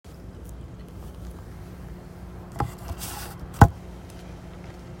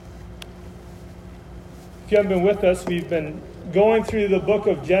If you haven't been with us, we've been going through the book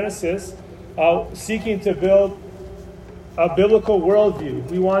of Genesis, seeking to build a biblical worldview.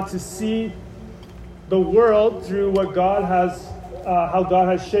 We want to see the world through what God has, how God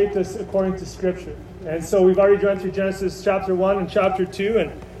has shaped us according to Scripture. And so we've already gone through Genesis chapter 1 and chapter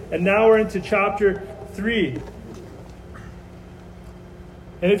 2, and now we're into chapter 3.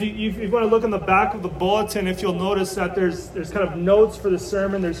 And if you want to look on the back of the bulletin, if you'll notice that there's kind of notes for the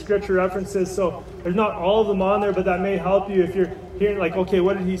sermon, there's scripture references. So there's not all of them on there, but that may help you if you're hearing like, okay,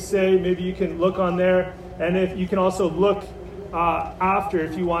 what did he say? Maybe you can look on there. And if you can also look after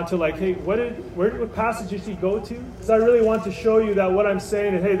if you want to, like, hey, what passage did he go to? Because I really want to show you that what I'm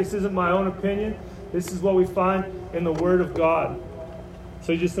saying is, hey, this isn't my own opinion. This is what we find in the Word of God.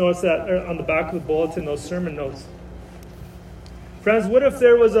 So you just notice that on the back of the bulletin, those sermon notes. Friends, what if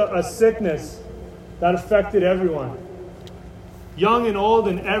there was a sickness that affected everyone? Young and old,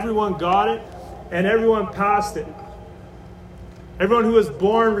 and everyone got it, and everyone passed it. Everyone who was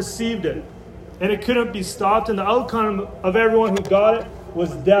born received it, and it couldn't be stopped, and the outcome of everyone who got it was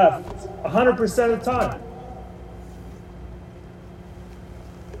death, 100% of the time.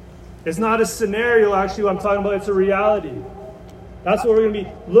 It's not a scenario, actually, what I'm talking about, it's a reality. That's what we're going to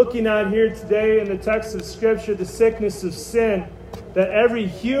be looking at here today in the text of Scripture, the sickness of sin that every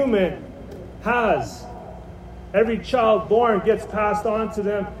human has. Every child born gets passed on to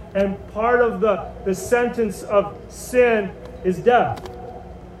them, and part of the sentence of sin is death.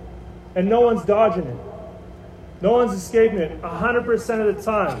 And no one's dodging it. No one's escaping it 100% of the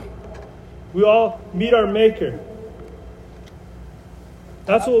time. We all meet our Maker.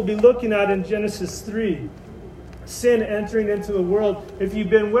 That's what we'll be looking at in Genesis 3. Sin entering into the world. If you've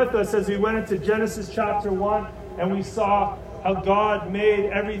been with us as we went into Genesis chapter 1 and we saw how God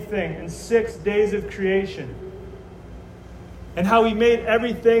made everything in 6 days of creation. And how He made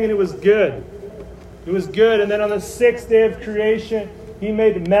everything and it was good. It was good. And then on the 6th day of creation, He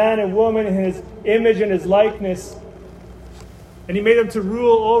made man and woman in His image and His likeness. And He made them to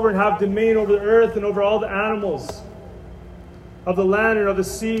rule over and have dominion over the earth and over all the animals of the land and of the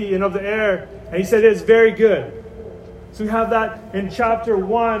sea and of the air. And He said it is very good. So we have that in chapter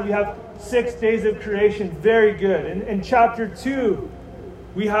 1. We have 6 days of creation, very good. In chapter 2,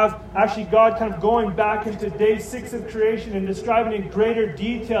 we have actually God kind of going back into day 6 of creation and describing in greater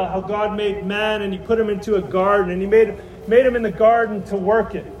detail how God made man and He put him into a garden and He made him in the garden to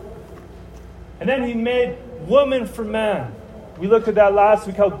work it. And then He made woman for man. We looked at that last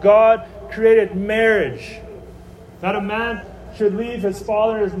week, how God created marriage. That a man should leave his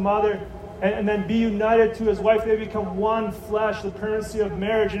father and his mother and then be united to his wife. They become one flesh, the permanency of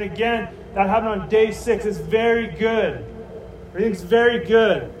marriage. And again, that happened on day 6. It's very good. Everything's very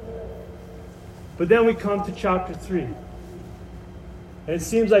good. But then we come to chapter 3. And it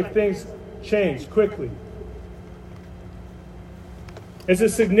seems like things change quickly. It's a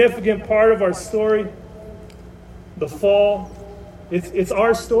significant part of our story. The fall. It's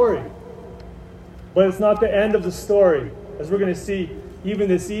our story. But it's not the end of the story, as we're going to see even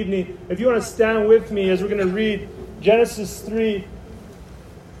this evening. If you want to stand with me as we're going to read Genesis 3,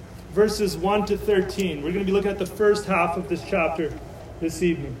 verses 1 to 13. We're going to be looking at the first half of this chapter this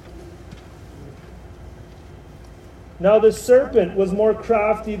evening. Now the serpent was more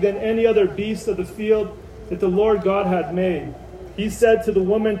crafty than any other beast of the field that the Lord God had made. He said to the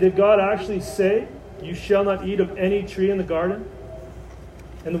woman, "Did God actually say, 'You shall not eat of any tree in the garden'?"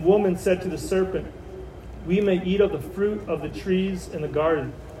 And the woman said to the serpent, "We may eat of the fruit of the trees in the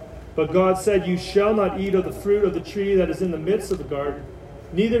garden. But God said, 'You shall not eat of the fruit of the tree that is in the midst of the garden,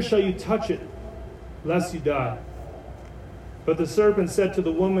 neither shall you touch it, lest you die.' But the serpent said to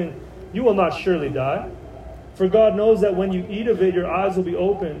the woman, 'You will not surely die. For God knows that when you eat of it, your eyes will be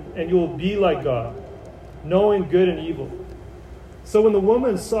opened, and you will be like God, knowing good and evil.' So when the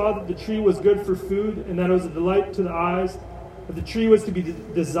woman saw that the tree was good for food, and that it was a delight to the eyes, that the tree was to be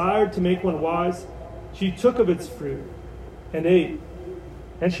desired to make one wise, she took of its fruit and ate.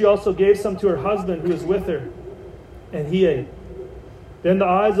 And she also gave some to her husband who was with her, and he ate. Then the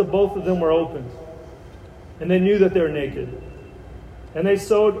eyes of both of them were opened, and they knew that they were naked. And they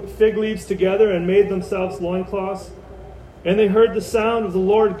sewed fig leaves together and made themselves loincloths. And they heard the sound of the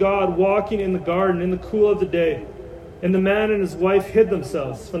Lord God walking in the garden in the cool of the day. And the man and his wife hid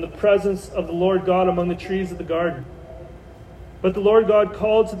themselves from the presence of the Lord God among the trees of the garden. But the Lord God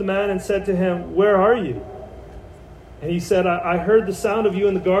called to the man and said to him, 'Where are you?' And he said, I heard the sound of you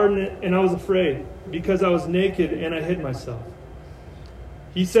in the garden, and I was afraid, because I was naked and I hid myself.'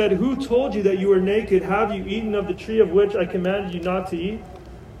 He said, 'Who told you that you were naked? Have you eaten of the tree of which I commanded you not to eat?'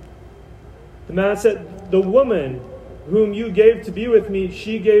 The man said, 'The woman whom you gave to be with me,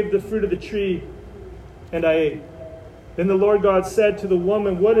 she gave the fruit of the tree, and I ate. Then the Lord God said to the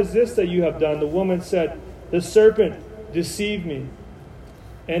woman, what is this that you have done? The woman said, the serpent deceived me,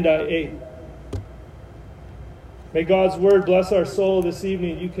 and I ate. May God's word bless our soul this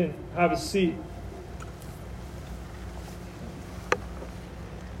evening. You can have a seat.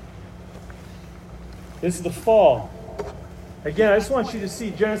 This is the fall. Again, I just want you to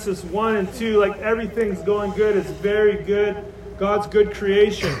see Genesis 1 and 2, like everything's going good. It's very good. God's good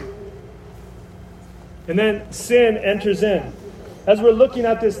creation. And then sin enters in. As we're looking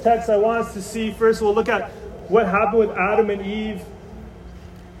at this text, I want us to see, first we'll look at what happened with Adam and Eve.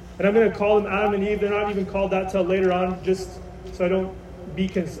 And I'm going to call them Adam and Eve. They're not even called that till later on, just so I don't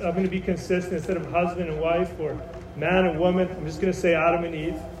I'm going to be consistent instead of husband and wife or man and woman. I'm just going to say Adam and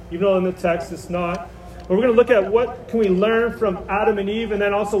Eve, even though in the text it's not. But we're going to look at what can we learn from Adam and Eve, and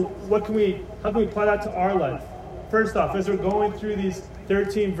then also how can we apply that to our life. First off, as we're going through these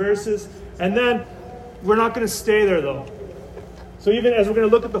 13 verses, and then we're not going to stay there though. So even as we're going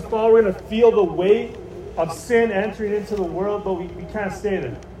to look at the fall, we're going to feel the weight of sin entering into the world, but we can't stay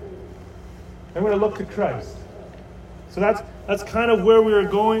there. And we're going to look to Christ. So that's kind of where we are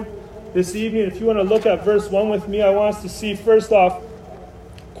going this evening. If you want to look at verse 1 with me, I want us to see, first off,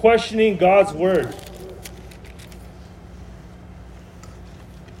 questioning God's word.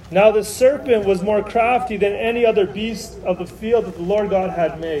 Now the serpent was more crafty than any other beast of the field that the Lord God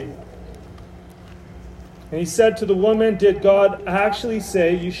had made. And he said to the woman, did God actually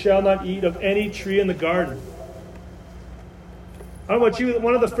say, you shall not eat of any tree in the garden? I don't know about you,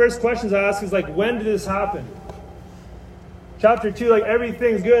 one of the first questions I ask is like, when did this happen? Chapter 2, like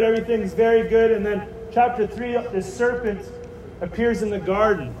everything's good, everything's very good. And then chapter 3, the serpent appears in the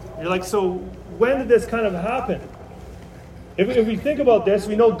garden. You're like, so when did this kind of happen? If we think about this,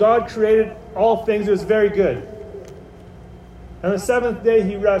 we know God created all things. It was very good. And the seventh day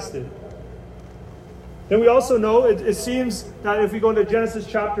he rested. Then we also know, it seems that if we go into Genesis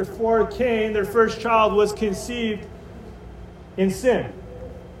chapter 4, Cain, their first child, was conceived in sin.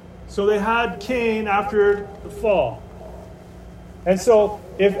 So they had Cain after the fall. And so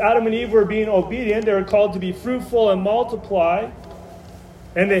if Adam and Eve were being obedient, they were called to be fruitful and multiply,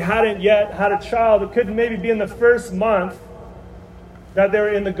 and they hadn't yet had a child. It could maybe be in the first month that they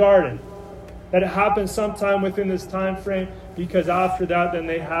were in the garden. That it happened sometime within this time frame, because after that, then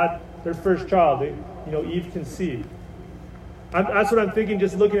they had their first child. Eve conceived. That's what I'm thinking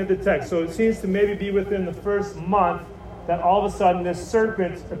just looking at the text. So it seems to maybe be within the first month that all of a sudden this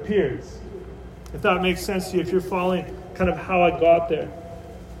serpent appears. If that makes sense to you, if you're following kind of how I got there.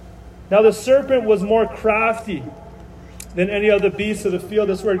 Now the serpent was more crafty than any other beast of the field.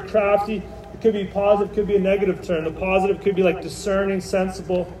 This word crafty, it could be positive, could be a negative term. The positive could be like discerning,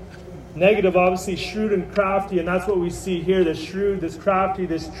 sensible. Negative, obviously, shrewd and crafty. And that's what we see here, this shrewd, this crafty,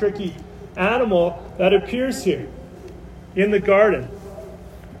 this tricky animal that appears here in the garden.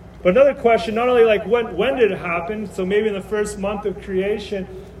 But another question, not only like when did it happen, so maybe in the first month of creation,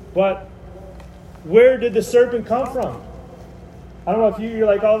 but where did the serpent come from? I don't know if you're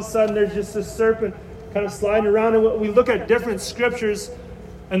like all of a sudden there's just this serpent kind of sliding around, and we look at different scriptures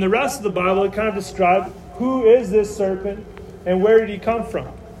and the rest of the Bible, it kind of describes who is this serpent and where did he come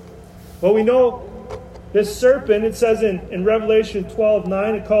from. Well, we know this serpent, it says in Revelation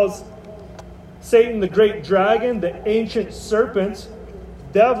 12:9, it calls Satan the great dragon, the ancient serpent,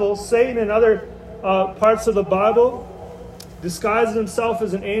 devil. Satan in other parts of the Bible disguises himself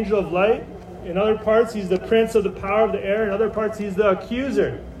as an angel of light. In other parts, he's the prince of the power of the air. In other parts, he's the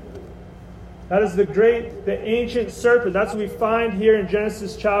accuser. That is the ancient serpent. That's what we find here in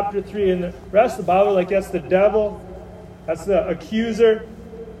Genesis chapter 3. In the rest of the Bible, like that's the devil. That's the accuser.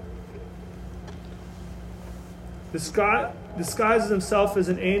 Disguises himself as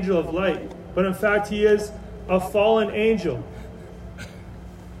an angel of light. But in fact, he is a fallen angel.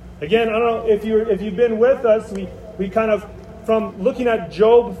 Again, I don't know if you've been with us, we kind of, from looking at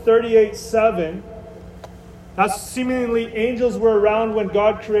Job 38:7, that's seemingly angels were around when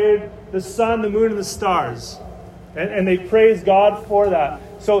God created the sun, the moon, and the stars. And they praise God for that.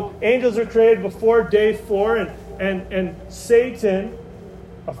 So angels were created before day 4, and Satan,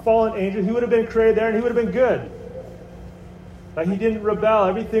 a fallen angel, he would have been created there and he would have been good. He didn't rebel.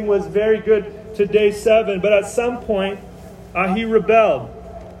 Everything was very good to day 7. But at some point, he rebelled.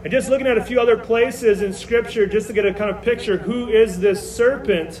 And just looking at a few other places in Scripture, just to get a kind of picture, who is this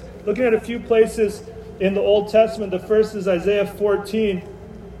serpent? Looking at a few places in the Old Testament. The first is Isaiah 14,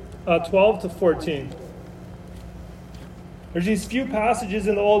 12 to 14. There's these few passages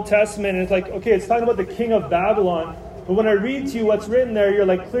in the Old Testament, and it's like, okay, it's talking about the king of Babylon. But when I read to you what's written there, you're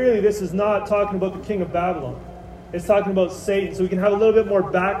like, clearly this is not talking about the king of Babylon. it's talking about Satan. So we can have a little bit more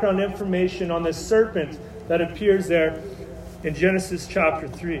background information on this serpent that appears there in Genesis chapter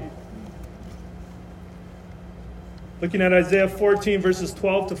 3. Looking at Isaiah 14, verses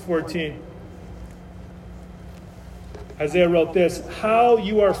 12 to 14. Isaiah wrote this, "How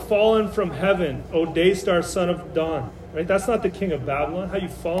you are fallen from heaven, O Daystar, son of dawn." Right? That's not the king of Babylon. How you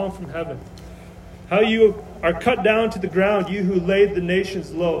fallen from heaven. How you are cut down to the ground, you who laid the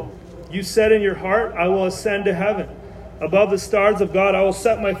nations low. You said in your heart, I will ascend to heaven. Above the stars of God, I will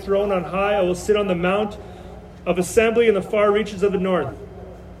set my throne on high. I will sit on the mount of assembly in the far reaches of the north.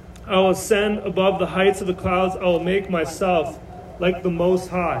 I will ascend above the heights of the clouds. I will make myself like the Most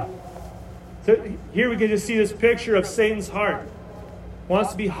High. So here we can just see this picture of Satan's heart.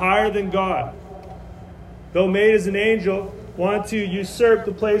 Wants to be higher than God. Though made as an angel, wanted to usurp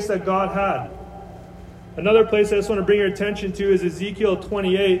the place that God had. Another place I just want to bring your attention to is Ezekiel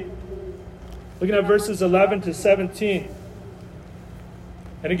 28. Looking at verses 11 to 17.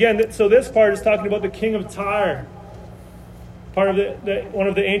 And again, so this part is talking about the king of Tyre. Part of one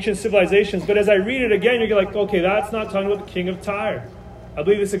of the ancient civilizations. But as I read it again, you're like, okay, that's not talking about the king of Tyre. I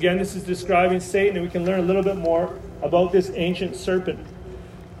believe this is describing Satan, and we can learn a little bit more about this ancient serpent.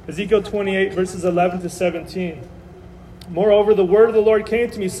 Ezekiel 28, verses 11 to 17. Moreover, the word of the Lord came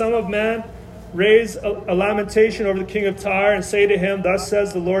to me, Son of man, raise a lamentation over the king of Tyre, and say to him, Thus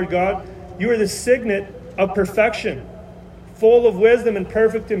says the Lord God, you are the signet of perfection, full of wisdom and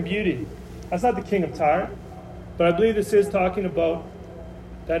perfect in beauty. That's not the king of Tyre, but I believe this is talking about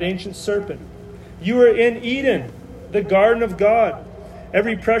that ancient serpent. You were in Eden, the garden of God.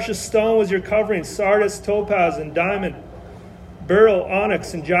 Every precious stone was your covering, sardius, topaz, and diamond, beryl,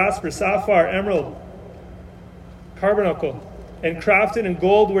 onyx, and jasper, sapphire, emerald, carbuncle, and crafted in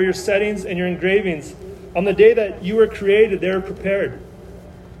gold were your settings and your engravings. On the day that you were created, they were prepared.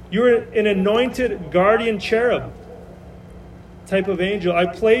 You were an anointed guardian cherub type of angel. I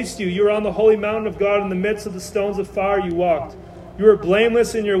placed you. You were on the holy mountain of God in the midst of the stones of fire you walked. You were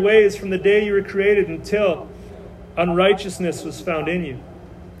blameless in your ways from the day you were created until unrighteousness was found in you.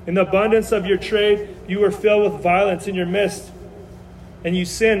 In the abundance of your trade, you were filled with violence in your midst, and you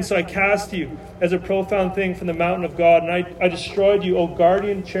sinned, so I cast you as a profound thing from the mountain of God, and I destroyed you, O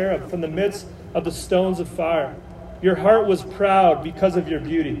guardian cherub, from the midst of the stones of fire. Your heart was proud because of your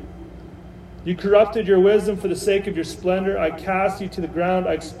beauty. You corrupted your wisdom for the sake of your splendor. I cast you to the ground.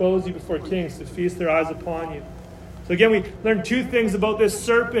 I exposed you before kings to feast their eyes upon you. So again, we learn two things about this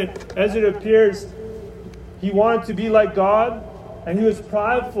serpent as it appears. He wanted to be like God, and he was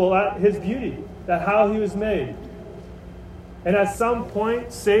prideful at his beauty, at how he was made. And at some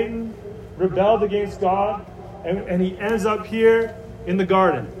point, Satan rebelled against God, and he ends up here in the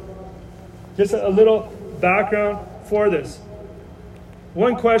garden. Just a little background for this.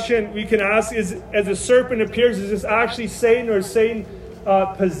 One question we can ask is, as the serpent appears, is this actually Satan, or is Satan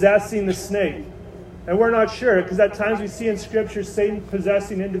possessing the snake? And we're not sure, because at times we see in Scripture Satan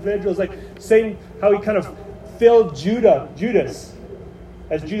possessing individuals, like Satan, how he kind of filled Judas,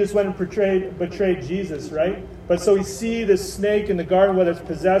 as Judas went and betrayed Jesus, right? But so we see this snake in the garden, whether it's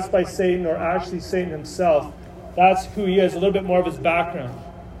possessed by Satan or actually Satan himself. That's who he is, a little bit more of his background.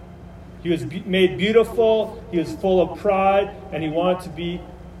 He was made beautiful, he was full of pride, and he wanted to be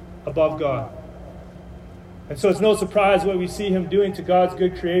above God. And so it's no surprise what we see him doing to God's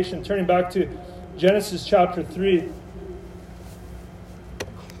good creation. Turning back to Genesis chapter 3,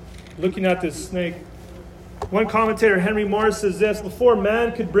 looking at this snake. One commentator, Henry Morris, says this: before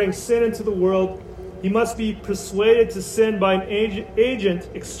man could bring sin into the world, he must be persuaded to sin by an agent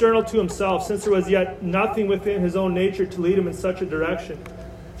external to himself, since there was yet nothing within his own nature to lead him in such a direction.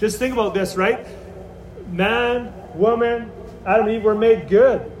 Just think about this, right? Man, woman, Adam and Eve were made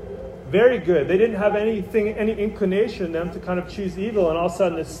good. Very good. They didn't have any inclination in them to kind of choose evil, and all of a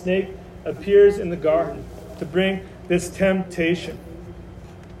sudden this snake appears in the garden to bring this temptation.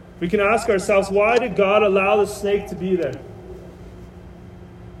 We can ask ourselves, why did God allow the snake to be there?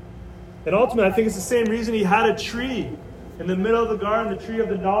 And ultimately, I think it's the same reason he had a tree in the middle of the garden, the tree of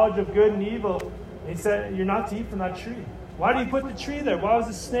the knowledge of good and evil. And he said, you're not to eat from that tree. Why did he put the tree there? Why was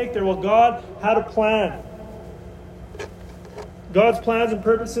the snake there? Well, God had a plan. God's plans and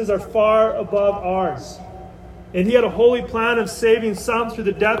purposes are far above ours. And he had a holy plan of saving some through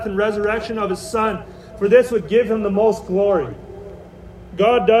the death and resurrection of his Son, for this would give him the most glory.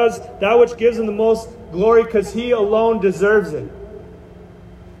 God does that which gives him the most glory because he alone deserves it.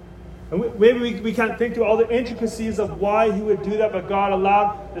 And maybe we can't think through all the intricacies of why he would do that, but God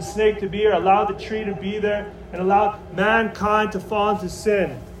allowed the snake to be here, allowed the tree to be there, and allowed mankind to fall into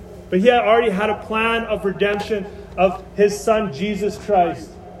sin. But he had already had a plan of redemption of his Son, Jesus Christ,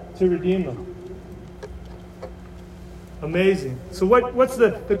 to redeem them. Amazing. So what's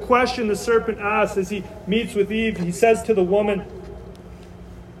the question the serpent asks as he meets with Eve? He says to the woman,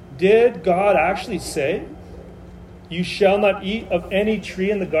 did God actually say, you shall not eat of any tree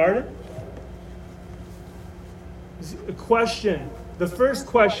in the garden? A question. The first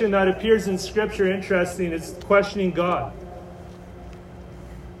question that appears in Scripture, interesting, is questioning God.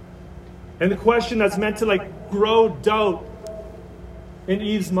 And the question that's meant to grow doubt in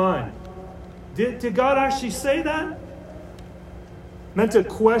Eve's mind. Did God actually say that? Meant to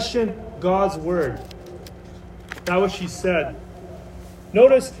question God's word. That's what she said.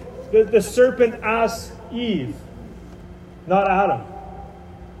 Notice the serpent asked Eve, not Adam.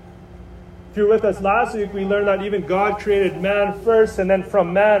 If you were with us last week, we learned that even God created man first, and then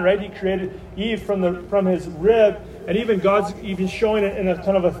from man, right, he created Eve from his rib. And even God's even showing it in a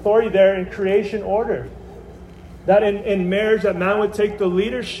kind of authority there in creation order. That in marriage, that man would take the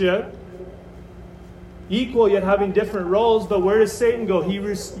leadership, equal yet having different roles. But where does Satan go?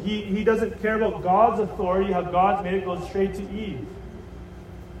 He doesn't care about God's authority, how God's made it go straight to Eve.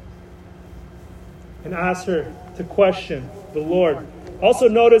 And ask her to question the Lord. Also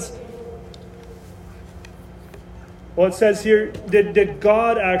notice what it says here, did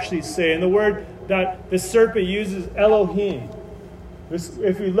God actually say? And the word that the serpent uses, Elohim.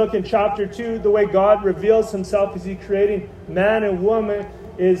 If we look in chapter 2, the way God reveals himself as he creating man and woman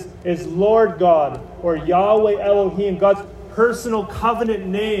is Lord God, or Yahweh Elohim, God's personal covenant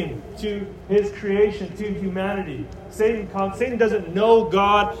name to his creation, to humanity. Satan doesn't know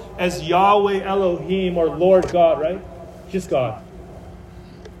God as Yahweh Elohim or Lord God, right? Just God.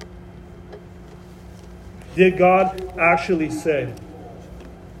 Did God actually say?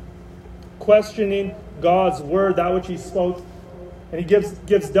 Questioning God's word, that which he spoke. And he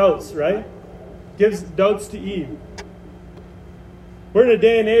gives doubts, right? Gives doubts to Eve. We're in a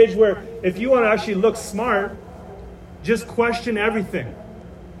day and age where if you want to actually look smart, just question everything.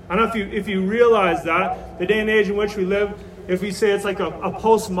 I don't know if you realize that, the day and age in which we live, if we say it's like a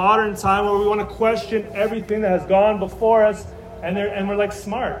postmodern time where we want to question everything that has gone before us, and we're like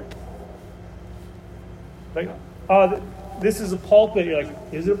smart. Like, this is a pulpit. You're like,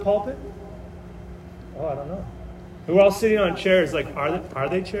 is it a pulpit? Oh, I don't know. We're all sitting on chairs. Like, are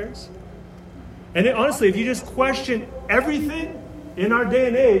they chairs? And honestly, if you just question everything in our day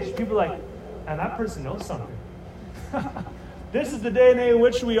and age, people are like, and that person knows something. This is the day and age in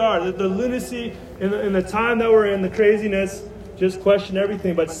which we are. The lunacy in the time that we're in, the craziness, just question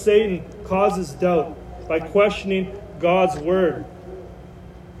everything. But Satan causes doubt by questioning God's word.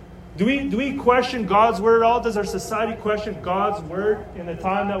 Do we question God's word at all? Does our society question God's word in the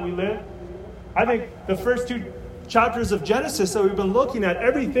time that we live? I think the first 2 chapters of Genesis that we've been looking at,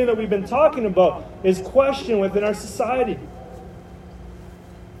 everything that we've been talking about, is questioned within our society.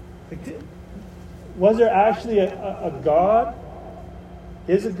 Was there actually a God?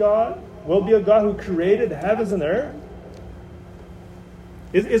 Is a God? Will be a God who created the heavens and the earth?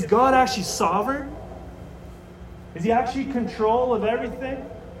 Is God actually sovereign? Is he actually in control of everything?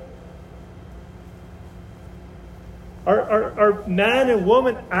 Are man and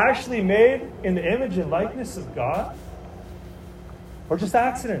woman actually made in the image and likeness of God? Or just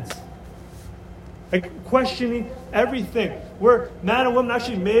accidents? Like questioning everything. Were man and woman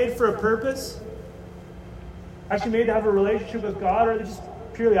actually made for a purpose? Actually made to have a relationship with God? Or are they just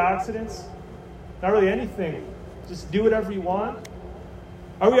purely accidents? Not really anything. Just do whatever you want?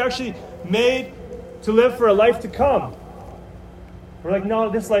 Are we actually made to live for a life to come? We're like, no,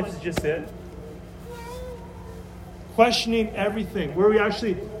 this life is just it. Questioning everything. Were we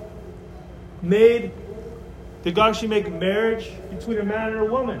actually made? Did God actually make marriage between a man and a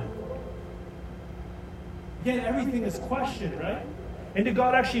woman? Again, everything is questioned, right? And did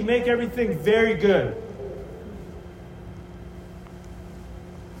God actually make everything very good?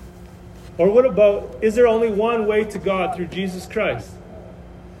 Or what about, is there only one way to God through Jesus Christ?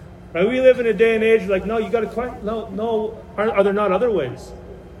 Right? We live in a day and age like, no, you got to question. No. Are there not other ways?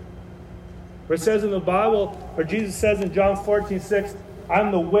 Where it says in the Bible, where Jesus says in John 14:6,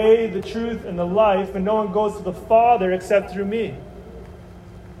 I'm the way, the truth, and the life, and no one goes to the Father except through me.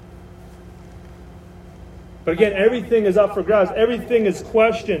 But again, everything is up for grabs. Everything is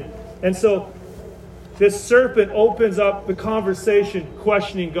questioned. And so this serpent opens up the conversation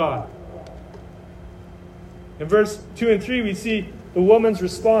questioning God. In verse 2 and 3, we see the woman's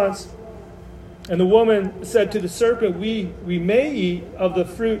response. And the woman said to the serpent, we may eat of the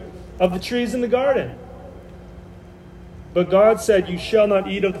fruit of the trees in the garden. But God said, you shall not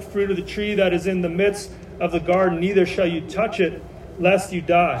eat of the fruit of the tree that is in the midst of the garden, neither shall you touch it, lest you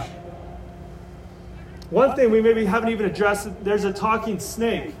die. One thing we maybe haven't even addressed, there's a talking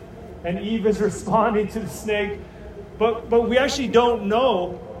snake. And Eve is responding to the snake But we actually don't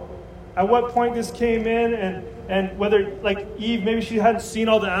know at what point this came in, and whether, like Eve, maybe she hadn't seen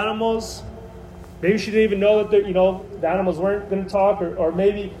all the animals. Maybe she didn't even know that the animals weren't going to talk, or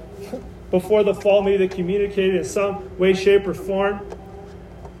maybe before the fall, maybe they communicated in some way, shape, or form.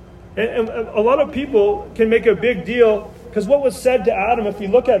 And a lot of people can make a big deal, because what was said to Adam, if you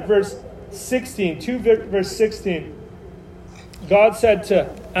look at verse 16, verse 16, God said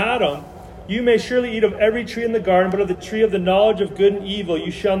to Adam, "You may surely eat of every tree in the garden, but of the tree of the knowledge of good and evil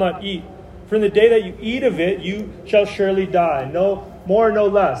you shall not eat. For in the day that you eat of it, you shall surely die." No more, no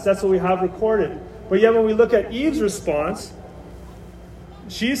less. That's what we have recorded. But yet when we look at Eve's response,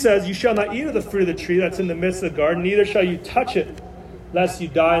 she says, "You shall not eat of the fruit of the tree that's in the midst of the garden, neither shall you touch it, lest you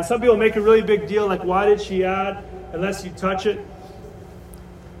die." And some people make a really big deal, like, why did she add, "unless you touch it"?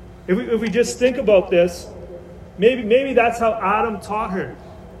 If we just think about this, maybe that's how Adam taught her.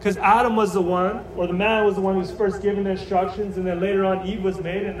 Because Adam was the one, or the man was the one who was first given the instructions, and then later on Eve was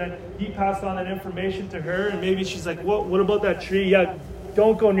made, and then he passed on that information to her, and maybe she's like, what about that tree? Yeah,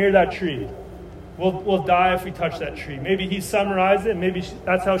 don't go near that tree. We'll die if we touch that tree. Maybe he summarized it, and maybe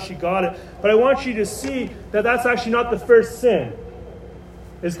that's how she got it. But I want you to see that that's actually not the first sin.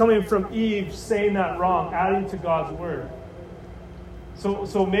 It's coming from Eve saying that wrong, adding to God's word.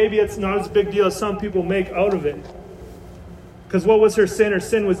 So maybe it's not as big a deal as some people make out of it. Because what was her sin? Her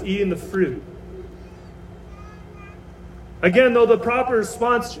sin was eating the fruit. Again, though, the proper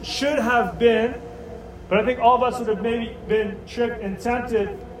response should have been, but I think all of us would have maybe been tricked and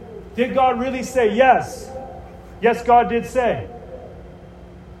tempted. Did God really say yes? Yes, God did say.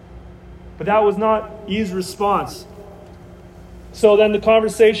 But that was not Eve's response. So then the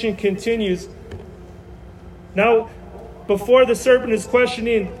conversation continues. Now, before the serpent is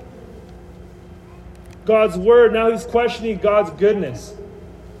questioning God's word, now he's questioning God's goodness.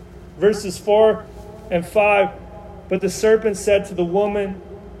 Verses 4 and 5. "But the serpent said to the woman,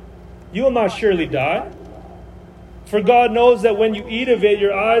 'You will not surely die. For God knows that when you eat of it,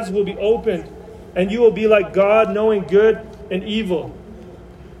 your eyes will be opened, and you will be like God, knowing good and evil.'"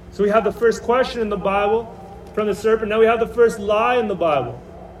 So we have the first question in the Bible from the serpent. Now we have the first lie in the Bible.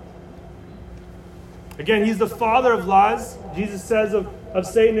 Again, he's the father of lies. Jesus says of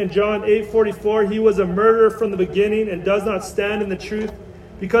Satan in John 8:44, "He was a murderer from the beginning and does not stand in the truth,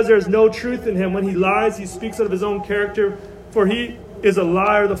 because there is no truth in him. When he lies, he speaks out of his own character, for he is a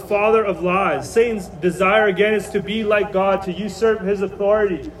liar, the father of lies." Satan's desire, again, is to be like God, to usurp his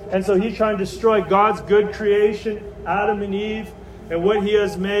authority. And so he's trying to destroy God's good creation, Adam and Eve, and what he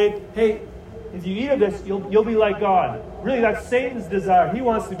has made. Hey, if you eat of this, you'll be like God. Really, that's Satan's desire. He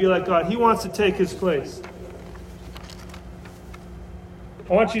wants to be like God. He wants to take his place.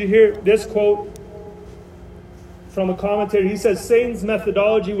 I want you to hear this quote from a commentator. He says, "Satan's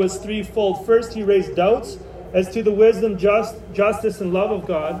methodology was threefold. First, he raised doubts as to the wisdom, justice, and love of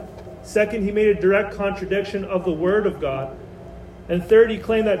God. Second, he made a direct contradiction of the word of God. And third, he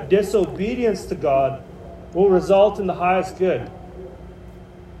claimed that disobedience to God will result in the highest good."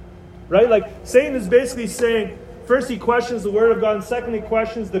 Right? Like, Satan is basically saying, first he questions the word of God, and second he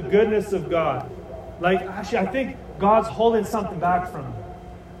questions the goodness of God. Like, actually, I think God's holding something back from him.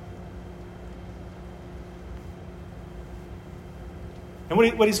 And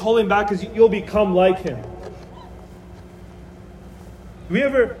what he's holding back is you'll become like him. Do we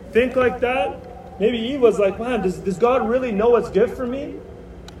ever think like that? Maybe Eve was like, man, does God really know what's good for me?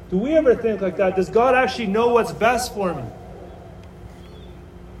 Do we ever think like that? Does God actually know what's best for me?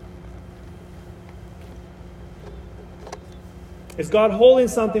 Is God holding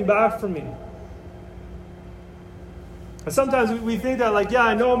something back from me? And sometimes we think that, like, yeah,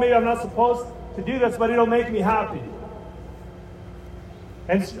 I know maybe I'm not supposed to do this, but it'll make me happy.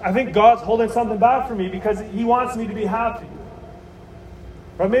 And I think God's holding something back from me because he wants me to be happy.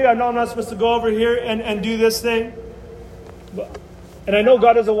 Or maybe I know I'm not supposed to go over here and do this thing. And I know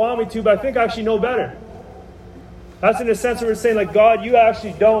God doesn't want me to, but I think I actually know better. That's in a sense where we're saying, like, God, you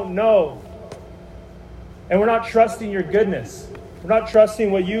actually don't know. And we're not trusting your goodness. We're not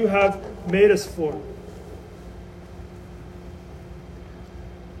trusting what you have made us for.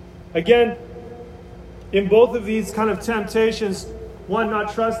 Again, in both of these kind of temptations, one,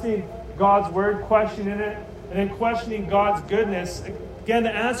 not trusting God's word, questioning it, and then questioning God's goodness. Again,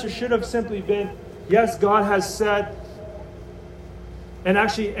 the answer should have simply been, yes, God has said,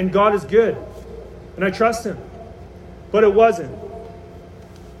 and God is good, and I trust him. But it wasn't.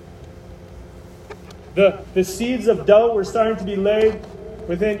 The seeds of doubt were starting to be laid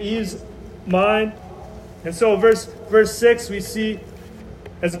within Eve's mind. And so verse 6, we see,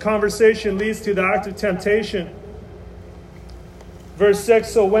 as the conversation leads to the act of temptation. Verse 6,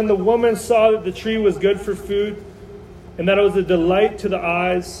 so when the woman saw that the tree was good for food, and that it was a delight to the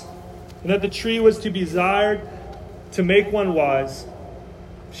eyes, and that the tree was to be desired to make one wise.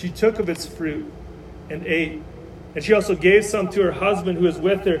 She took of its fruit and ate. And she also gave some to her husband who was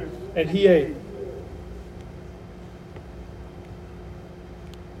with her, and he ate.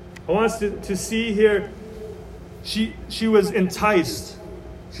 I want us to see here, she was enticed.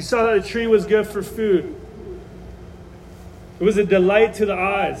 She saw that the tree was good for food. It was a delight to the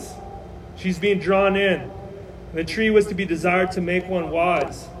eyes. She's being drawn in. And the tree was to be desired to make one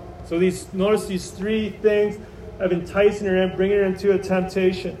wise. So notice these three things of enticing her in, bringing her into a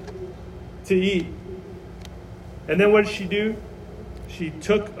temptation to eat. And then what did she do? She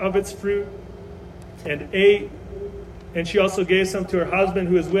took of its fruit and ate. And she also gave some to her husband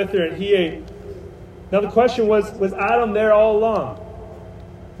who was with her, and he ate. Now the question was Adam there all along?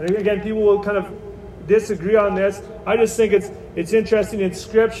 And again, people will kind of disagree on this. I just think it's interesting in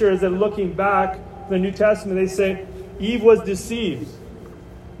Scripture, as they're looking back in the New Testament, they say Eve was deceived,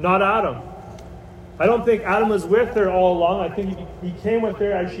 not Adam. I don't think Adam was with her all along. I think he came with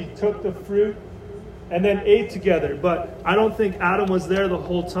her as she took the fruit and then ate together. But I don't think Adam was there the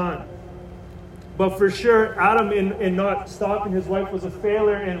whole time. But for sure, Adam, in not stopping his wife, was a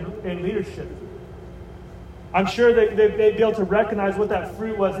failure in leadership. I'm sure they'd be able to recognize what that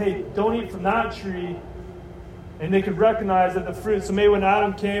fruit was. Hey, don't eat from that tree. And they could recognize that the fruit. So maybe when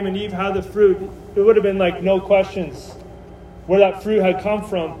Adam came and Eve had the fruit, it would have been like no questions where that fruit had come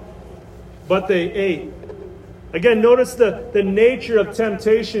from. But they ate. Again, notice the nature of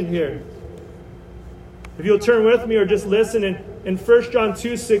temptation here. If you'll turn with me or just listen, in 1 John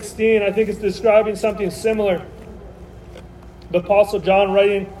 2:16, I think it's describing something similar. The Apostle John,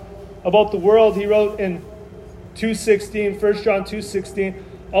 writing about the world, he wrote in 2:16, 1 John 2:16,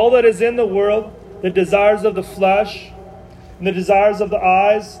 all that is in the world, the desires of the flesh, and the desires of the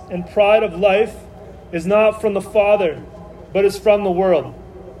eyes, and pride of life, is not from the Father, but is from the world.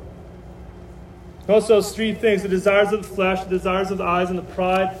 Notice those three things: the desires of the flesh, the desires of the eyes, and the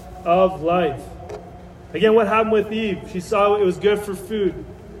pride of life. Again, what happened with Eve? She saw it was good for food.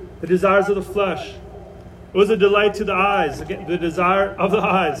 The desires of the flesh. It was a delight to the eyes. Again, the desire of the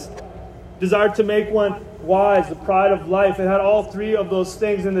eyes. Desire to make one wise. The pride of life. It had all three of those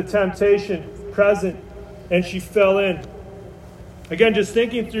things in the temptation present. And she fell in. Again, just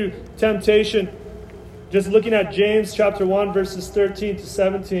thinking through temptation. Just looking at James chapter 1, verses 13 to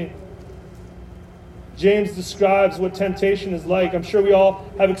 17. James describes what temptation is like. I'm sure we all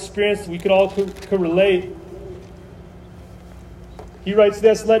have experienced, we could all could relate. He writes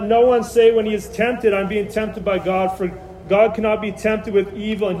this, let no one say when he is tempted, I'm being tempted by God, for God cannot be tempted with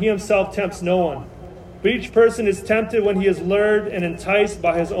evil, and he himself tempts no one. But each person is tempted when he is lured and enticed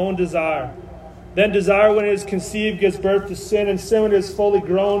by his own desire. Then desire, when it is conceived, gives birth to sin, and sin, when it is fully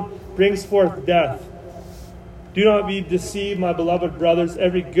grown, brings forth death. Do not be deceived, my beloved brothers.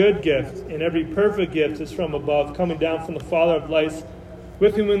 Every good gift and every perfect gift is from above, coming down from the Father of lights,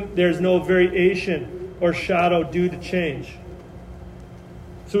 with whom there is no variation or shadow due to change.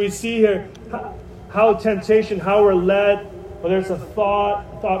 So we see here how temptation, how we're led, whether it's a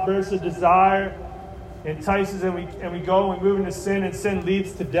thought versus desire, entices, and we go and we move into sin, and sin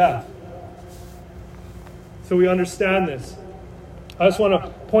leads to death. So we understand this. I just want to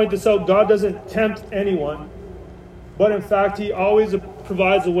point this out. God doesn't tempt anyone. But in fact, he always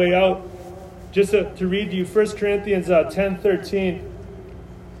provides a way out. Just to read to you, 1 Corinthians 10:13.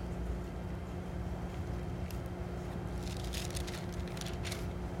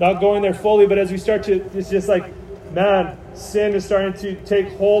 Not going there fully, but as we start to, it's just like, man, sin is starting to take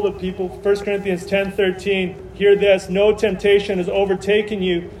hold of people. 1 Corinthians 10:13. Hear this, no temptation has overtaken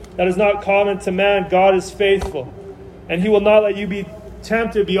you that is not common to man. God is faithful, and he will not let you be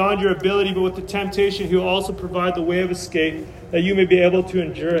tempted beyond your ability, but with the temptation he will also provide the way of escape, that you may be able to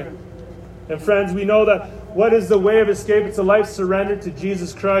endure it. And friends, we know that what is the way of escape? It's a life surrendered to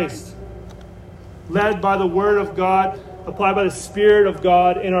Jesus Christ, led by the Word of God, applied by the Spirit of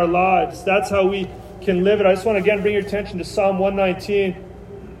God in our lives. That's how we can live it. I just want to again bring your attention to Psalm 119.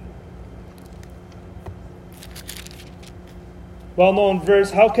 Well-known verse.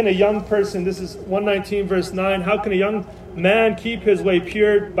 How can a young person, this is 119 verse 9, how can a young man keep his way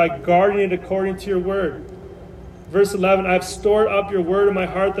pure? By guarding it according to your word. Verse 11, I have stored up your word in my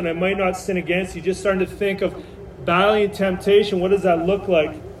heart that I might not sin against you. Just starting to think of battling temptation. What does that look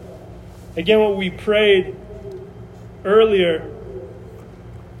like? Again, what we prayed earlier,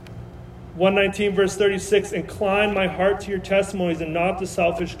 119 verse 36, incline my heart to your testimonies and not to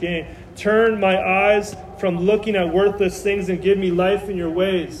selfish gain. Turn my eyes from looking at worthless things and give me life in your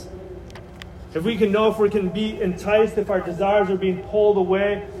ways. If we can know, if we can be enticed, if our desires are being pulled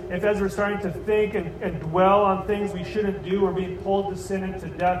away, if as we're starting to think and dwell on things we shouldn't do, we're being pulled to sin and to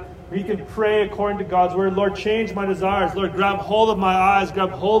death, we can pray according to God's word. Lord, change my desires. Lord, grab hold of my eyes. Grab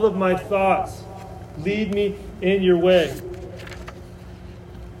hold of my thoughts. Lead me in your way.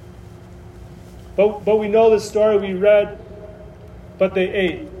 But we know the story we read, but they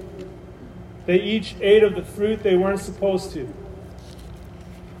ate. They each ate of the fruit they weren't supposed to.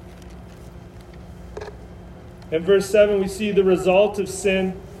 In verse 7, we see the result of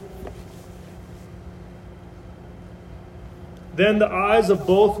sin. Then the eyes of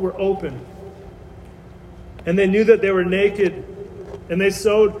both were opened, and they knew that they were naked, and they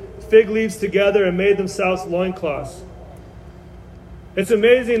sewed fig leaves together and made themselves loincloths. It's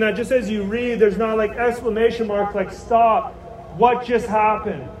amazing that just as you read, there's not like exclamation mark, like stop, what just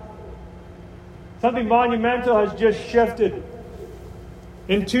happened? Something monumental has just shifted.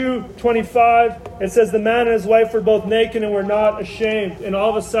 In 2:25, it says the man and his wife were both naked and were not ashamed. And all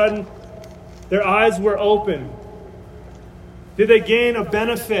of a sudden, their eyes were open. Did they gain a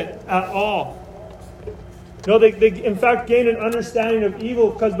benefit at all? No, they in fact gained an understanding of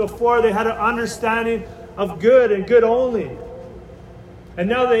evil, because before they had an understanding of good and good only. And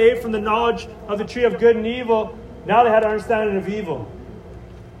now they ate from the knowledge of the tree of good and evil. Now they had an understanding of evil.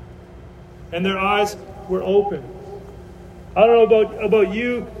 And their eyes were open. I don't know about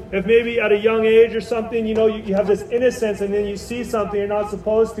you, if maybe at a young age or something, you have this innocence and then you see something you're not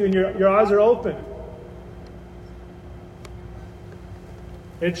supposed to and your eyes are open.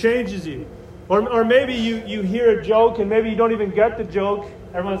 It changes you. Or maybe you hear a joke and maybe you don't even get the joke.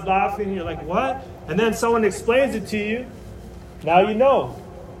 Everyone's laughing and you're like, what? And then someone explains it to you. Now you know.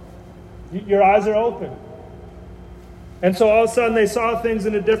 Your eyes are open. And so all of a sudden they saw things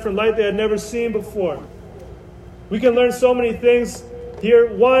in a different light they had never seen before. We can learn so many things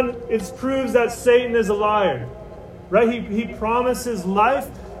here. One, it proves that Satan is a liar. Right? He promises life,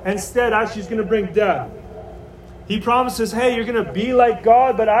 instead actually he's going to bring death. He promises, hey, you're going to be like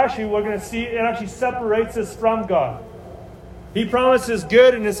God, but actually we're going to see it actually separates us from God. He promises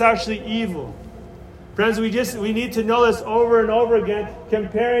good, and it's actually evil. Friends, we need to know this over and over again,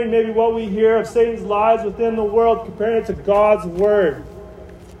 comparing maybe what we hear of Satan's lies within the world, comparing it to God's word.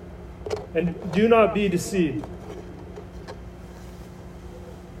 And do not be deceived.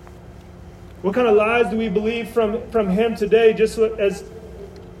 What kind of lies do we believe from him today? Just as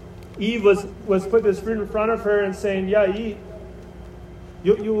Eve was put this fruit in front of her and saying, yeah, eat.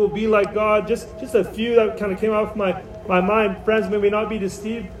 You will be like God. Just a few that kind of came off my mind. Friends, may we not be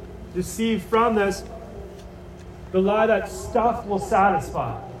deceived from this. The lie that stuff will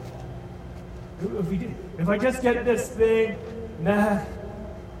satisfy. If I just get this thing, and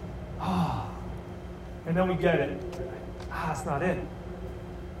then we get it. That's not it.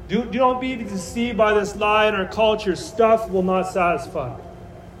 Don't be deceived by this lie in our culture. Stuff will not satisfy.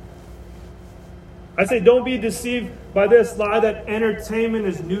 I say don't be deceived by this lie that entertainment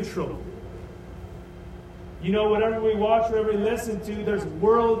is neutral. Whatever we watch, whatever we listen to, there's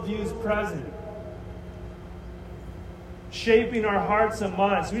worldviews present, shaping our hearts and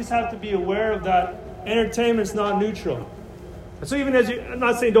minds. We just have to be aware of that. Entertainment's not neutral. And so even I'm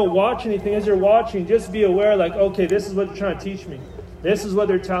not saying don't watch anything. As you're watching, just be aware, like, okay, this is what they're trying to teach me. This is what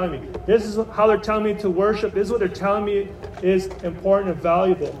they're telling me. This is how they're telling me to worship. This is what they're telling me is important and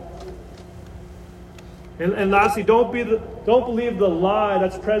valuable. And lastly, don't believe the lie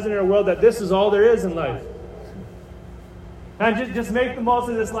that's present in our world that this is all there is in life. And just make the most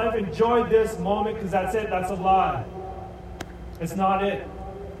of this life. Enjoy this moment because that's it. That's a lie. It's not it.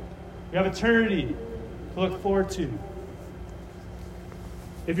 You have eternity to look forward to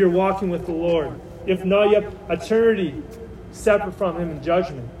if you're walking with the Lord. If not, you have eternity separate from him in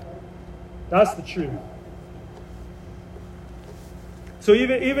judgment. That's the truth. So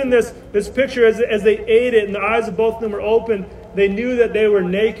even this picture, as they ate it and the eyes of both of them were open, they knew that they were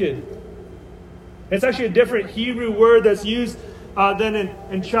naked. It's actually a different Hebrew word that's used than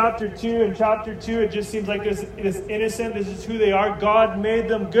in chapter 2. In chapter 2, it just seems like this innocent. This is who they are. God made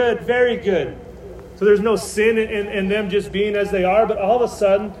them good, very good. So there's no sin in them just being as they are. But all of a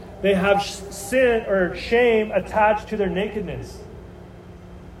sudden, they have sin or shame attached to their nakedness.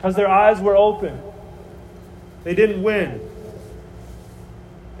 Because their eyes were open. They didn't win.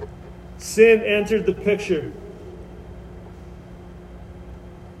 Sin entered the picture.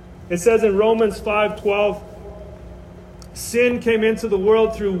 It says in Romans 5:12, sin came into the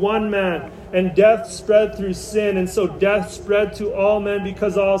world through one man, and death spread through sin, and so death spread to all men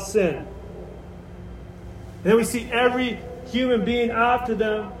because all sin. And then we see every human being after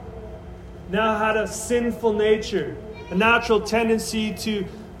them now had a sinful nature, a natural tendency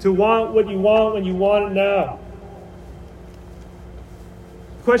to want what you want when you want it now.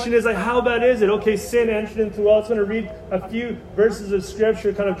 The question is, like, how bad is it? Okay, sin entered into the world. I'm going to read a few verses of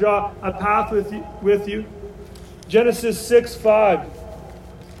Scripture, kind of draw a path with you. Genesis 6:5.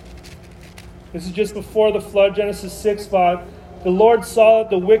 This is just before the flood, Genesis 6:5. The Lord saw that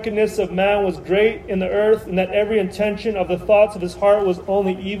the wickedness of man was great in the earth, and that every intention of the thoughts of his heart was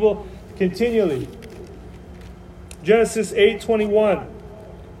only evil continually. Genesis 8:21.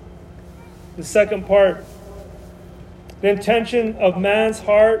 The second part. The intention of man's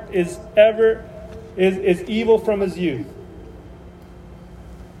heart is evil from his youth.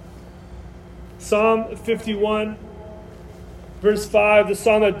 Psalm 51, verse 5, the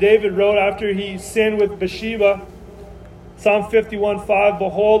psalm that David wrote after he sinned with Bathsheba. Psalm 51:5,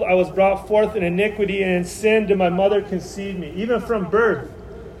 behold, I was brought forth in iniquity, and in sin did my mother conceive me. Even from birth.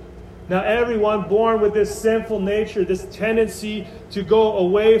 Now everyone born with this sinful nature, this tendency to go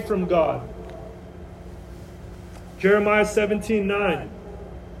away from God. Jeremiah 17:9.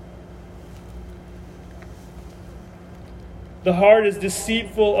 The heart is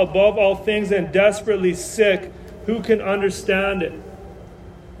deceitful above all things and desperately sick. Who can understand it?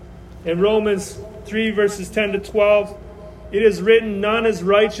 In Romans 3 verses 10 to 12, it is written, none is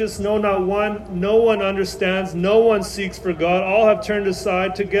righteous, no, not one. No one understands, no one seeks for God. All have turned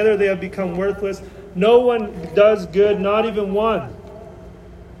aside. Together they have become worthless. No one does good, not even one.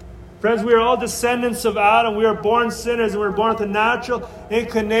 Friends, we are all descendants of Adam. We are born sinners, and we're born with a natural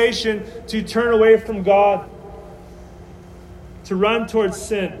inclination to turn away from God, to run towards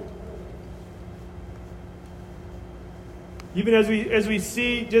sin. Even as we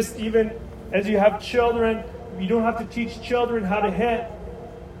see, just even as you have children, you don't have to teach children how to hit.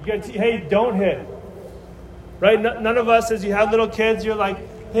 You got to hey, don't hit. Right? None of us, as you have little kids, you're like,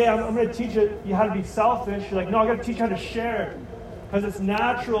 hey, I'm going to teach you how to be selfish. You're like, no, I got to teach you how to share. Because it's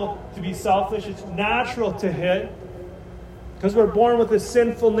natural to be selfish. It's natural to hit. Because we're born with a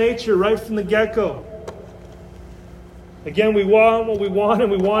sinful nature right from the get-go. Again, we want what we want, and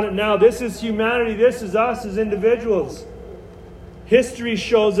we want it now. This is humanity. This is us as individuals. History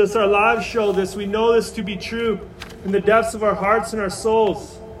shows us. Our lives show this. We know this to be true in the depths of our hearts and our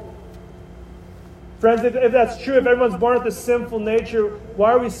souls. Friends, if that's true, if everyone's born with a sinful nature,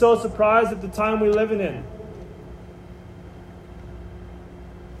 why are we so surprised at the time we're living in?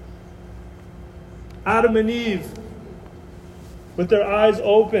 Adam and Eve, with their eyes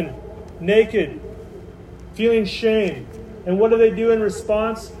open, naked, feeling shame. And what do in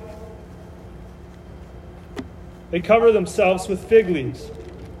response? They cover themselves with fig leaves.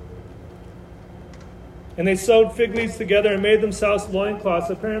 And they sewed fig leaves together and made themselves loincloths.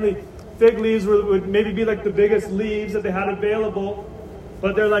 Apparently, fig leaves would maybe be like the biggest leaves that they had available.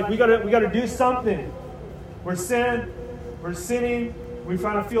 But they're like, we gotta do something. We're sinning. We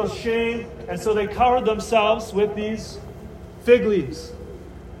find to feel shame. And so they covered themselves with these fig leaves.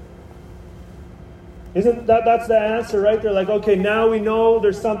 Isn't that's the answer, right? They're like, okay, now we know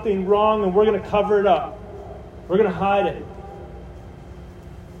there's something wrong, and we're going to cover it up. We're going to hide it.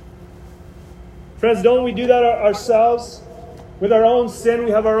 Friends, don't we do that ourselves? With our own sin,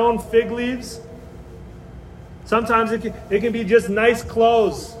 we have our own fig leaves. Sometimes it can be just nice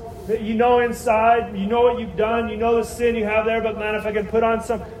clothes that you know inside, you know what you've done, you know the sin you have there, but man, if I can put on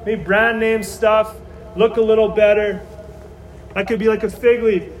some maybe brand name stuff, look a little better, that could be like a fig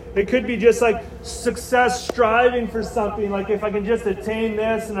leaf. It could be just like success, striving for something, like if I can just attain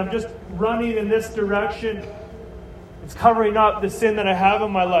this and I'm just running in this direction, it's covering up the sin that I have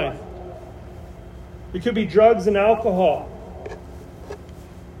in my life. It could be drugs and alcohol.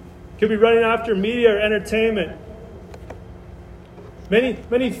 It could be running after media or entertainment.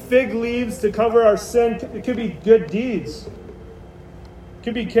 Many fig leaves to cover our sin. It could be good deeds. It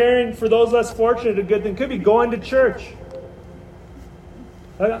could be caring for those less fortunate, a good thing. It could be going to church.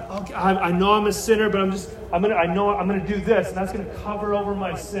 I know I'm a sinner, but I'm gonna do this, and that's gonna cover over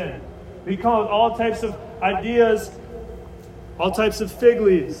my sin. We come up with all types of ideas, all types of fig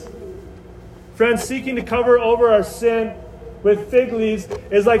leaves. Friends, seeking to cover over our sin with fig leaves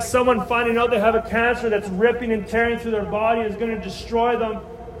is like someone finding out they have a cancer that's ripping and tearing through their body and is going to destroy them.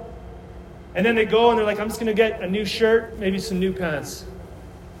 And then they go and they're like, I'm just going to get a new shirt, maybe some new pants.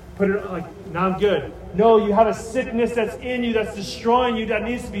 Put it on, like, now I'm good. No, you have a sickness that's in you that's destroying you that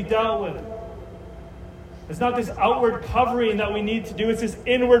needs to be dealt with. It's not this outward covering that we need to do. It's this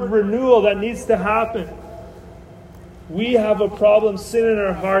inward renewal that needs to happen. We have a problem, sin in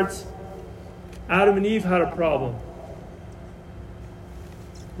our hearts. Adam and Eve had a problem.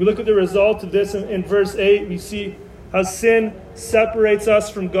 We look at the result of this in verse 8. We see how sin separates us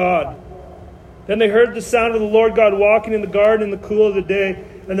from God. Then they heard the sound of the Lord God walking in the garden in the cool of the day,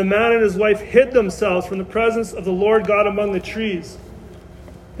 and the man and his wife hid themselves from the presence of the Lord God among the trees.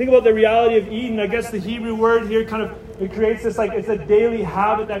 Think about the reality of Eden. I guess the Hebrew word here it creates this, like, it's a daily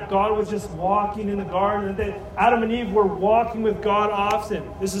habit that God was just walking in the garden. And that Adam and Eve were walking with God often.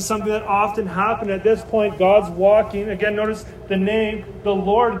 This is something that often happened. At this point, God's walking. Again, notice the name, the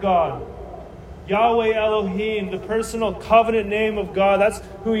Lord God. Yahweh Elohim, the personal covenant name of God. That's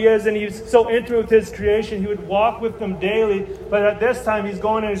who he is. And he's so intimate with his creation. He would walk with them daily. But at this time, he's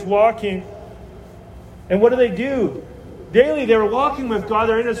going and he's walking. And what do? Daily, they were walking with God.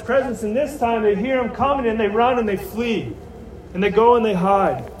 They're in his presence. And this time, they hear him coming and they run and they flee. And they go and they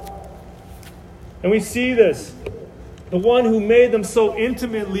hide. And we see this. The one who made them so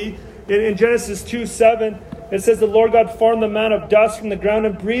intimately, in Genesis 2:7, it says, the Lord God formed the man of dust from the ground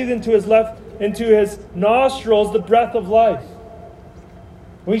and breathed into his nostrils the breath of life.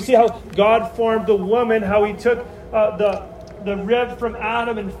 We see how God formed the woman, how he took the rib from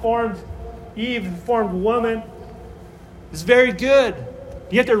Adam and formed Eve, formed woman. It's very good.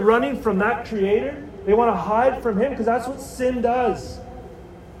 Yet they're running from that creator. They want to hide from him because that's what sin does.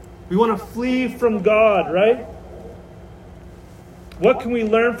 We want to flee from God, right? What can we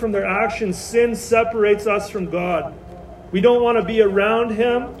learn from their actions? Sin separates us from God. We don't want to be around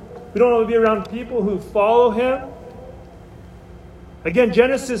him. We don't want to be around people who follow him. Again,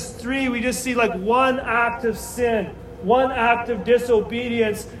 Genesis 3, we just see like one act of sin, one act of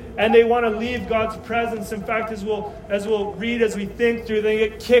disobedience, and they want to leave God's presence. In fact, as we'll read, as we think through, they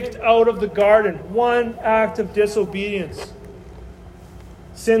get kicked out of the garden. One act of disobedience.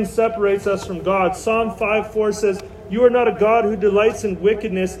 Sin separates us from God. Psalm 5:4 says, you are not a God who delights in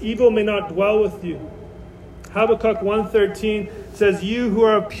wickedness. Evil may not dwell with you. Habakkuk 1:13 says, you who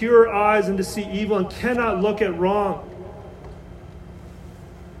are of pure eyes and to see evil and cannot look at wrong.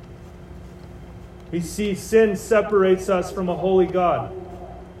 We see sin separates us from a holy God.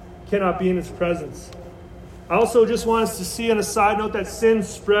 Cannot be in his presence. I also just want us to see on a side note that sin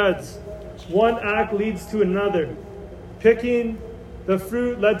spreads. One act leads to another. Picking the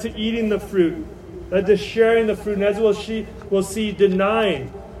fruit led to eating the fruit, led to sharing the fruit, and as we'll see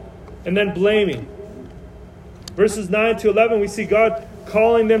denying and then blaming. Verses 9 to 11, we see God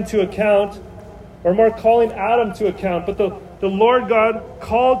calling them to account, or more calling Adam to account. But the Lord God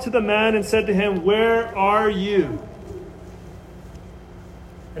called to the man and said to him, where are you?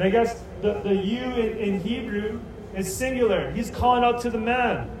 And I guess the you in Hebrew is singular. He's calling out to the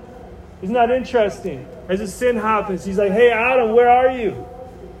man. Isn't that interesting? As a sin happens, he's like, hey, Adam, where are you?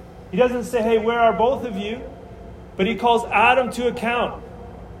 He doesn't say, hey, where are both of you? But he calls Adam to account.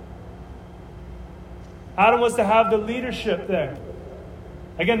 Adam was to have the leadership there.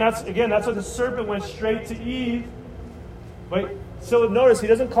 Again, that's why the serpent went straight to Eve. But so notice, he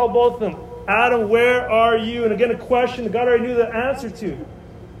doesn't call both of them. Adam, where are you? And again, a question that God already knew the answer to.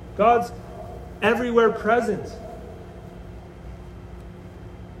 God's everywhere present.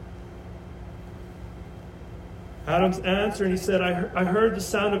 Adam's answer, and he said, I heard the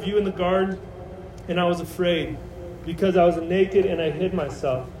sound of you in the garden, and I was afraid, because I was naked and I hid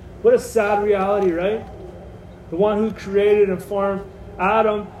myself. What a sad reality, right? The one who created and formed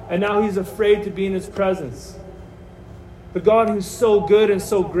Adam, and now he's afraid to be in his presence. The God who's so good and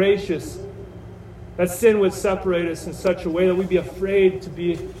so gracious, that sin would separate us in such a way that we'd be afraid to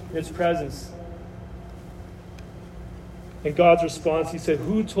be in his presence. And God's response, he said,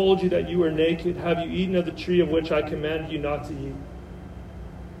 who told you that you were naked? Have you eaten of the tree of which I commanded you not to eat?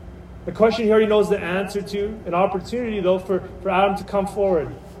 The question he already knows the answer to. An opportunity, though, for Adam to come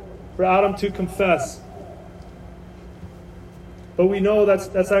forward. For Adam to confess. But we know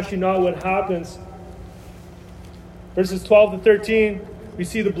that's actually not what happens. Verses 12 to 13, we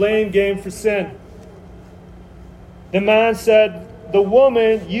see the blame game for sin. The man said, the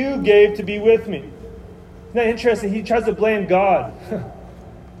woman you gave to be with me. Isn't that interesting? He tries to blame God.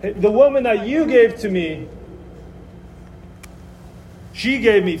 The woman that you gave to me, she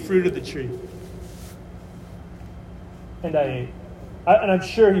gave me fruit of the tree. And I ate. And I'm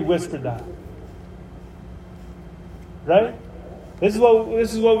sure he whispered that. Right? This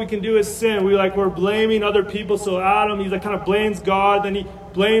is what we can do as sin. We're blaming other people. So Adam, he kind of blames God. Then he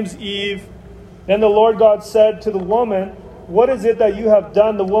blames Eve. Then the Lord God said to the woman, what is it that you have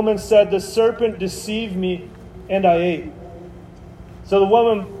done? The woman said, the serpent deceived me and I ate. So the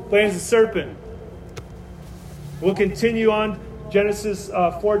woman blames the serpent. We'll continue on Genesis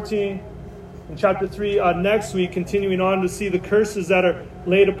 14 in chapter 3 next week, continuing on to see the curses that are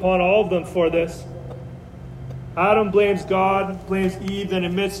laid upon all of them for this. Adam blames God, blames Eve, then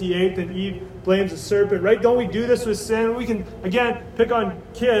admits he ate, then Eve blames the serpent, right? Don't we do this with sin? We can, again, pick on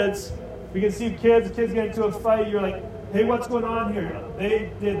kids. We can see kids get into a fight. You're like, hey, what's going on here?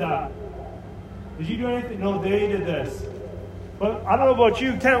 They did that. Did you do anything? No, they did this. But I don't know about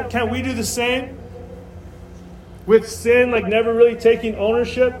you. Can't we do the same? With sin, like never really taking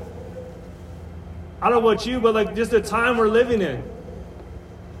ownership? I don't know about you, but like just the time we're living in.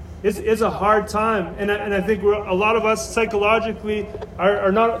 It's a hard time. And I think a lot of us psychologically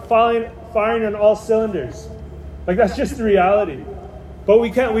are not firing on all cylinders. Like that's just the reality. But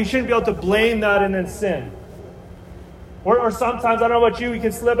we shouldn't be able to blame that and then sin. Or sometimes, I don't know about you, we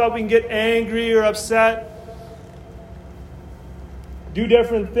can slip up, we can get angry or upset. Do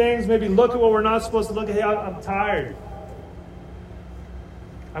different things, maybe look at what we're not supposed to look at. Hey, I'm tired.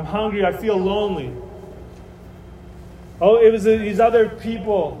 I'm hungry, I feel lonely. Oh, it was these other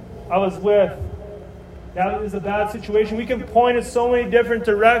people I was with. That was a bad situation. We can point in so many different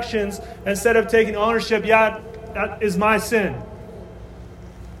directions instead of taking ownership. Yeah, that is my sin.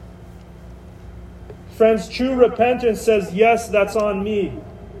 Friends, true repentance says, yes, that's on me.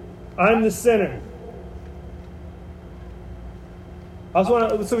 I'm the sinner.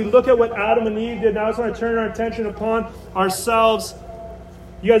 So we look at what Adam and Eve did. Now I just want to turn our attention upon ourselves.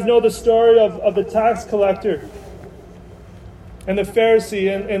 You guys know the story of the tax collector and the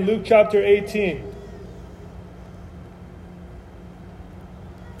Pharisee in Luke chapter 18.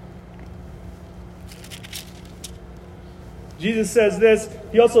 Jesus says this.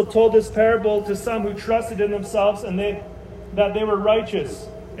 He also told this parable to some who trusted in themselves and that they were righteous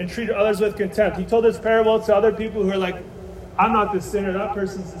and treated others with contempt. He told this parable to other people who are like, I'm not the sinner, that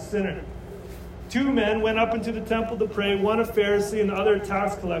person's the sinner. 2 men went up into the temple to pray, one a Pharisee and the other a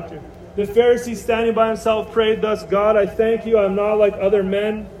tax collector. The Pharisee, standing by himself, prayed thus, God, I thank you, I'm not like other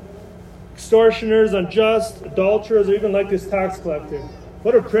men, extortioners, unjust, adulterers, or even like this tax collector.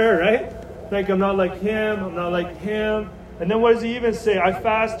 What a prayer, right? Like, I'm not like him, I'm not like him. And then what does he even say? I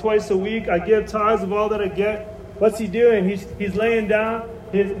fast twice a week, I give tithes of all that I get. What's he doing? He's laying down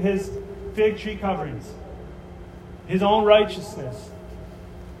his fig tree coverings, his own righteousness.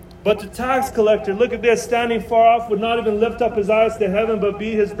 But the tax collector, look at this, standing far off, would not even lift up his eyes to heaven, but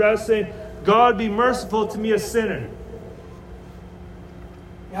beat his breast, saying, God, be merciful to me, a sinner.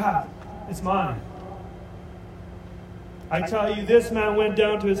 Yeah, it's mine. I tell you, this man went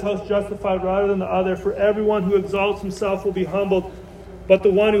down to his house justified rather than the other, for everyone who exalts himself will be humbled, but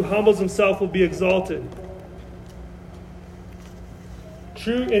the one who humbles himself will be exalted.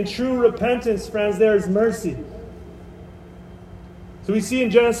 In true repentance, friends, there is mercy. So we see in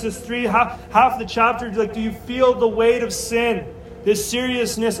Genesis 3, half the chapter, like, do you feel the weight of sin, the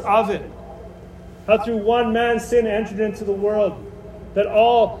seriousness of it? How through one man sin entered into the world, that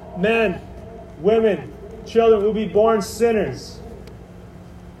all men, women, children will be born sinners.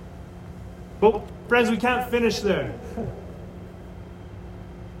 But friends, we can't finish there.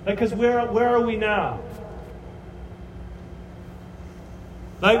 Because where are we now?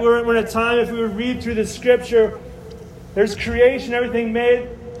 Like we're in a time, if we would read through the scripture, there's creation, everything made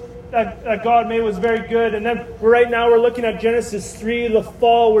that God made was very good. And then right now we're looking at Genesis 3, the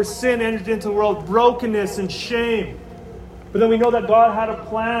fall, where sin entered into the world, brokenness and shame. But then we know that God had a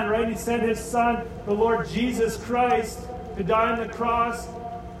plan, right? He sent his son, the Lord Jesus Christ, to die on the cross.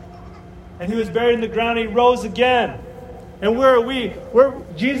 And he was buried in the ground. He rose again. And where are we?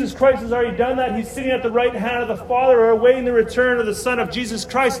 Jesus Christ has already done that. He's sitting at the right hand of the Father, awaiting the return of the Son of Jesus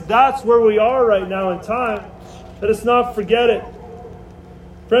Christ. That's where we are right now in time. Let us not forget it.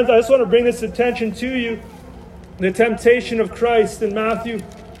 Friends, I just want to bring this attention to you. The temptation of Christ in Matthew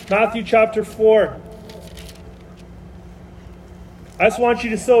chapter 4. I just want you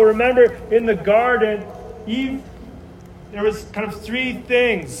to still remember in the garden, Eve, there was kind of 3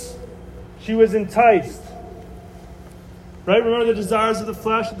 things. She was enticed. Right? Remember the desires of the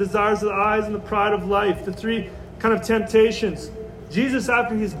flesh, the desires of the eyes, and the pride of life. The 3 kind of temptations. Jesus,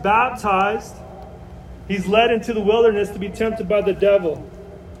 after he's baptized, he's led into the wilderness to be tempted by the devil.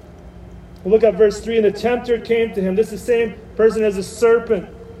 We'll look at verse 3. And the tempter came to him. This is the same person as the serpent.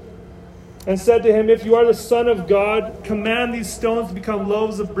 And said to him, if you are the Son of God, command these stones to become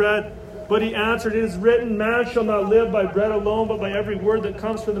loaves of bread. But he answered, it is written, man shall not live by bread alone, but by every word that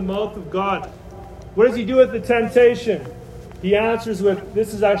comes from the mouth of God. What does he do with the temptation? He answers with,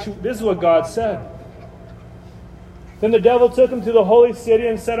 this is what God said. Then the devil took him to the holy city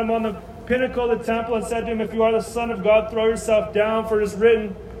and set him on the pinnacle of the temple and said to him, if you are the Son of God, throw yourself down, for it is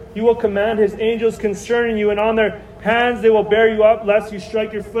written, he will command his angels concerning you, and on their hands they will bear you up, lest you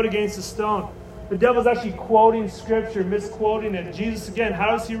strike your foot against a stone. The devil's actually quoting scripture, misquoting it. Jesus, again,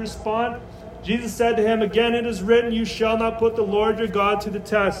 how does he respond? Jesus said to him, again, it is written, you shall not put the Lord your God to the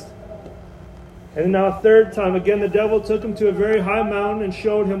test. And now a 3rd time, again, the devil took him to a very high mountain and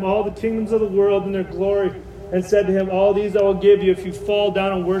showed him all the kingdoms of the world and their glory, and said to him, all these I will give you if you fall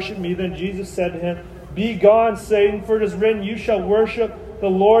down and worship me. Then Jesus said to him, Be gone, Satan, for it is written, you shall worship the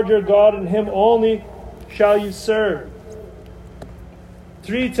Lord your God, and him only shall you serve.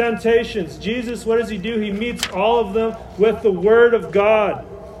 3 temptations. Jesus, what does he do? He meets all of them with the word of God.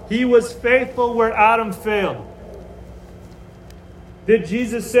 He was faithful where Adam failed. Did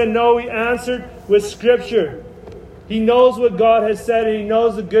Jesus sin? No, he answered with Scripture. He knows what God has said, and he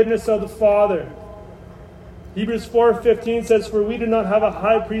knows the goodness of the Father. Hebrews 4:15 says, for we do not have a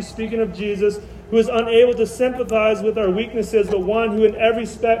high priest, speaking of Jesus, who is unable to sympathize with our weaknesses, but one who in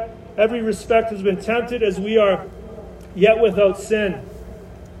every respect has been tempted as we are, yet without sin.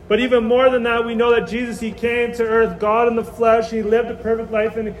 But even more than that, we know that Jesus, he came to earth, God in the flesh, he lived a perfect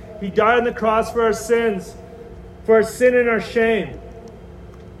life, and he died on the cross for our sins, for our sin and our shame.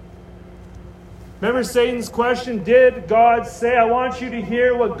 Remember Satan's question, did God say? I want you to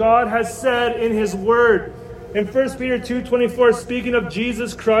hear what God has said in his word. In 1 Peter 2:24, speaking of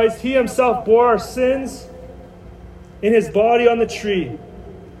Jesus Christ, he himself bore our sins in his body on the tree,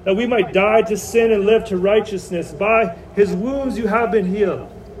 that we might die to sin and live to righteousness. By his wounds you have been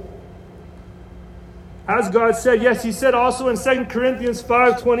healed. As God said, yes, he said also in 2 Corinthians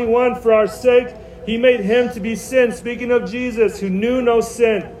 5:21, for our sake he made him to be sin, speaking of Jesus, who knew no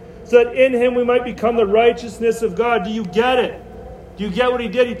sin, so that in him we might become the righteousness of God. Do you get it? Do you get what he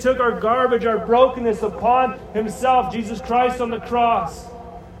did? He took our garbage, our brokenness upon himself, Jesus Christ on the cross.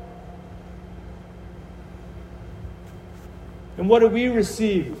 And what did we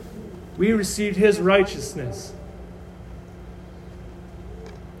receive? We received his righteousness.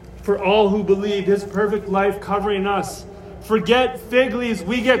 For all who believe, his perfect life covering us. Forget fig leaves,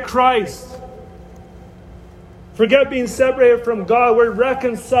 we get Christ. Forget being separated from God. We're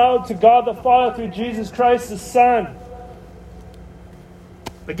reconciled to God the Father through Jesus Christ the Son.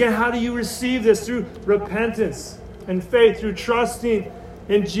 Again, how do you receive this? Through repentance and faith, through trusting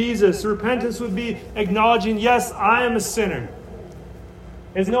in Jesus. Repentance would be acknowledging, yes, I am a sinner.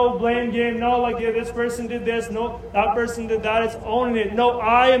 It's no blame game. No, like, yeah, this person did this. No, that person did that. It's owning it. No,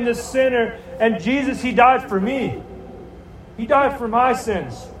 I am the sinner. And Jesus, he died for me. He died for my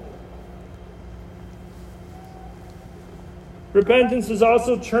sins. Repentance is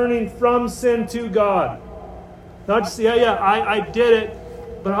also turning from sin to God. Not just, I did it.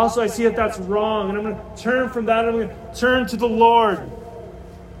 But also I see that that's wrong. And I'm going to turn from that. And I'm going to turn to the Lord.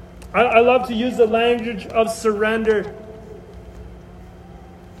 I love to use the language of surrender.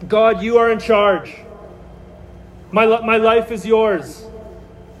 God, you are in charge. My life is yours.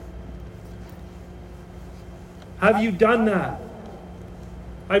 Have you done that?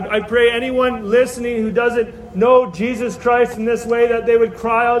 I pray anyone listening who doesn't know Jesus Christ in this way, that they would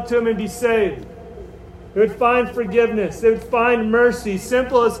cry out to him and be saved. They would find forgiveness. They would find mercy.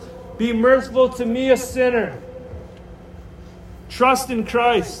 Simple as, be merciful to me, a sinner. Trust in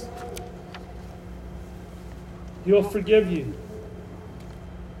Christ. He'll forgive you.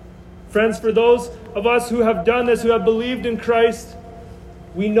 Friends, for those of us who have done this, who have believed in Christ,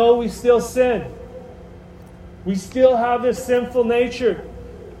 we know we still sin. We still have this sinful nature.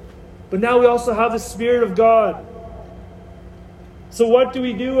 But now we also have the Spirit of God. So what do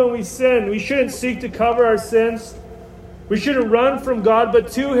we do when we sin? We shouldn't seek to cover our sins. We shouldn't run from God,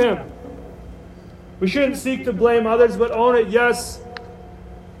 but to him. We shouldn't seek to blame others, but own it. Yes,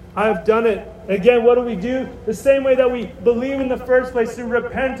 I have done it. Again, what do? The same way that we believe in the first place, through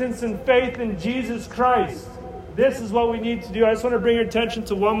repentance and faith in Jesus Christ. This is what we need to do. I just want to bring your attention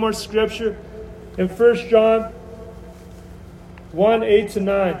to one more scripture in 1 John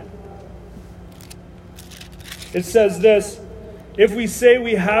 1:8-9. It says this, if we say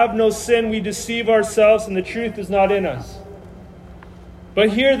we have no sin, we deceive ourselves and the truth is not in us. But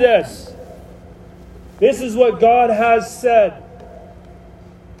hear this. This is what God has said.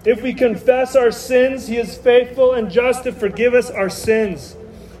 If we confess our sins, he is faithful and just to forgive us our sins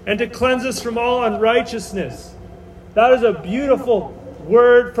and to cleanse us from all unrighteousness. That is a beautiful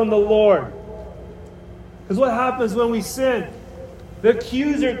word from the Lord. Because what happens when we sin? The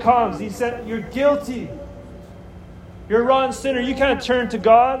accuser comes. He said, you're guilty. You're a rotten sinner. You can't turn to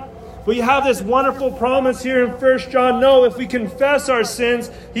God. But you have this wonderful promise here in 1 John. No, if we confess our sins,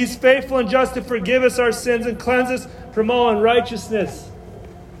 he's faithful and just to forgive us our sins and cleanse us from all unrighteousness.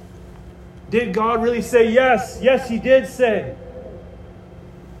 Did God really say yes? Yes, he did say.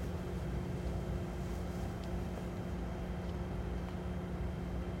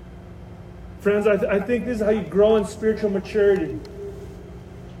 Friends, I think this is how you grow in spiritual maturity.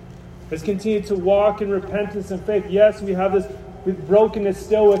 Is continue to walk in repentance and faith. Yes, we have this brokenness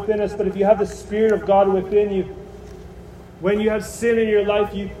still within us, but if you have the Spirit of God within you, when you have sin in your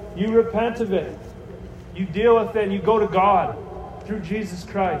life, you repent of it. You deal with it and you go to God through Jesus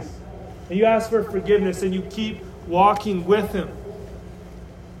Christ. And you ask for forgiveness and you keep walking with him.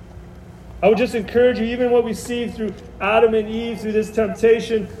 I would just encourage you, even what we see through Adam and Eve, through this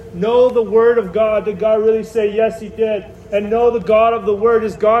temptation, know the Word of God. Did God really say, yes, he did? And know the God of the Word.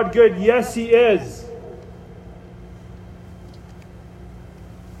 Is God good? Yes, he is.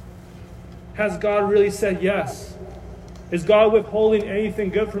 Has God really said yes? Is God withholding anything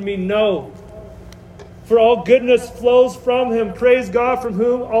good from me? No. For all goodness flows from him. Praise God, from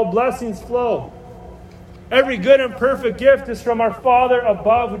whom all blessings flow. Every good and perfect gift is from our Father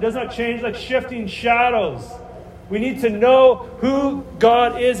above, who does not change like shifting shadows. We need to know who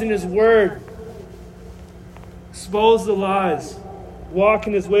God is in his word. Expose the lies. Walk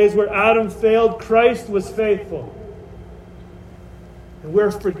in his ways. Where Adam failed, Christ was faithful. And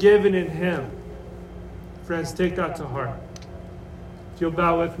we're forgiven in him. Friends, take that to heart. If you'll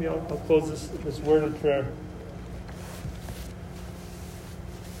bow with me, I'll close this word in prayer.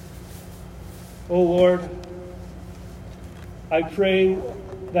 Oh Lord, I pray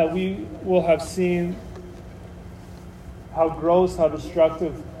that we will have seen how gross, how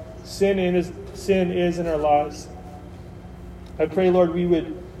destructive sin is in our lives. I pray, Lord, we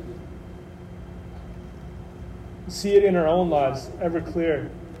would see it in our own lives ever clearer.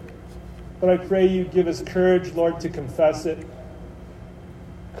 But I pray you give us courage, Lord, to confess it.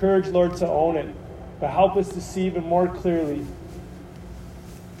 Courage, Lord, to own it. But help us to see even more clearly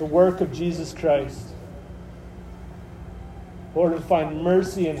the work of Jesus Christ. Lord, and find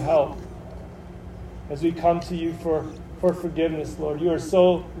mercy and help as we come to you for forgiveness, Lord. You are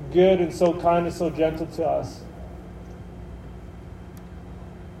so good and so kind and so gentle to us.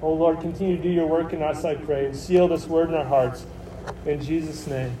 Oh, Lord, continue to do your work in us, I pray, and seal this word in our hearts. In Jesus'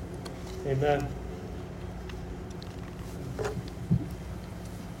 name, amen.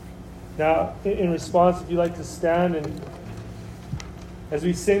 Now, in response, if you'd like to stand, and as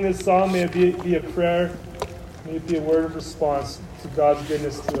we sing this song, may it be a prayer, may it be a word of response to God's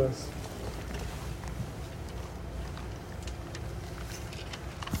goodness to us.